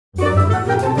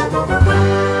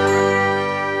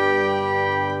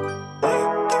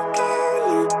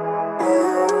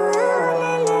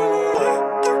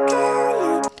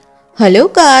Hello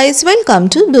guys, welcome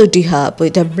to Beauty Hub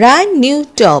with a brand new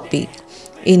topic.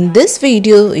 In this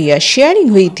video, we are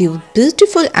sharing with you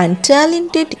beautiful and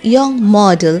talented young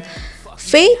model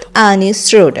Faith Annie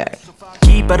Schroder.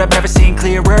 But I've never seen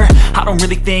clearer. I don't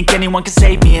really think anyone can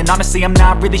save me, and honestly I'm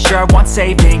not really sure I want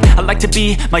saving. I like to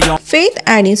be my own. Faith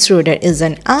Annie Schroder is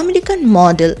an American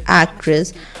model,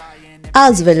 actress,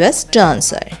 as well as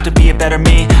dancer. To be a better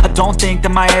me, I don't think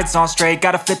that my head's on straight.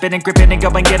 Gotta flip it and grip it and go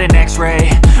and get an x-ray.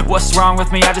 What's wrong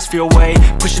with me? I just feel weight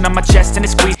pushing on my chest and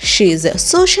it's squeezing. She is a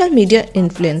social media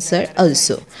influencer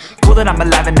also. Cool that I'm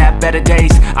alive and have better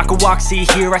days. I could walk, see,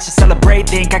 hear, I should celebrate.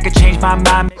 Think I could change my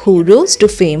mind. Who rose to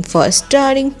fame for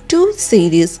starring 2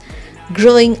 series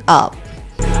growing up.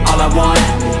 All I want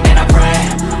and I pray,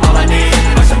 all I need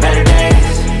are some better days.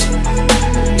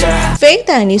 Faith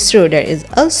Annie Schroder is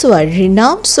also a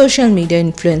renowned social media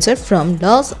influencer from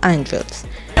Los Angeles.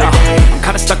 I'm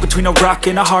kinda stuck between a rock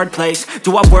and a hard place.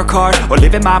 Do I work hard or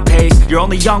live at my pace? You're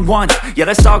only young once, yeah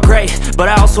that's all great, but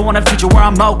I also want a future where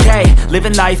I'm okay.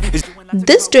 Living life is...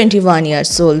 This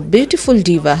 21-year-old beautiful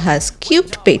diva has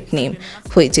cute pet name,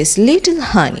 which is Little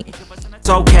Honey. It's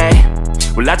okay,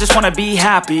 well I just wanna be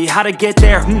happy. How to get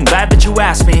there? Glad that you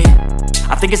asked me.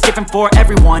 I think it's different for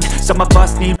everyone. Some of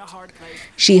us need...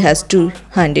 She has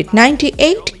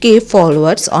 298k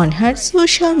followers on her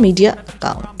social media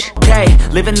account. Okay,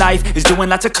 living life is doing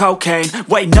lots of cocaine.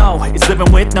 Wait, no, it's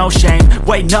living with no shame.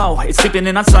 Wait, no, it's sleeping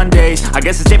in on Sundays. I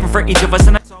guess it's different for each of us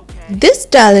and that's okay. This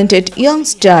talented young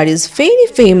star is very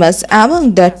famous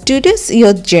among the today's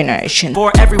youth generation.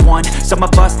 For everyone, some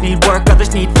of us need work,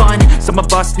 others need fun. Some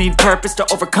of us need purpose to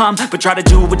overcome. But try to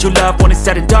do what you love when it's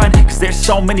said and done, cause there's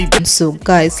so many. So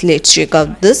guys, let's check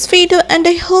out this video and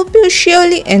I hope you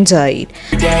surely enjoy it.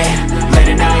 Every day, late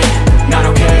at night, not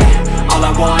okay. All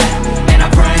I want, and I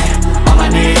pray, all I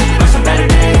need are some better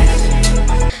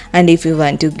days. And if you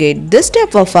want to get this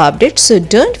type of updates, so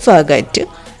don't forget to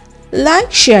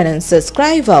like, share and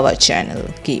subscribe our channel.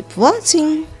 Keep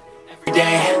watching. Every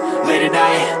day, late at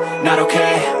night, not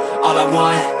okay. All I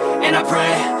want, and I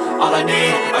pray, all I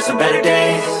need are some better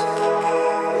days.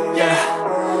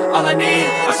 Yeah, all I need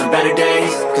are some better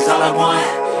days. Cause all I want,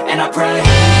 and I pray,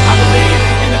 I believe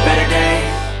in the better days.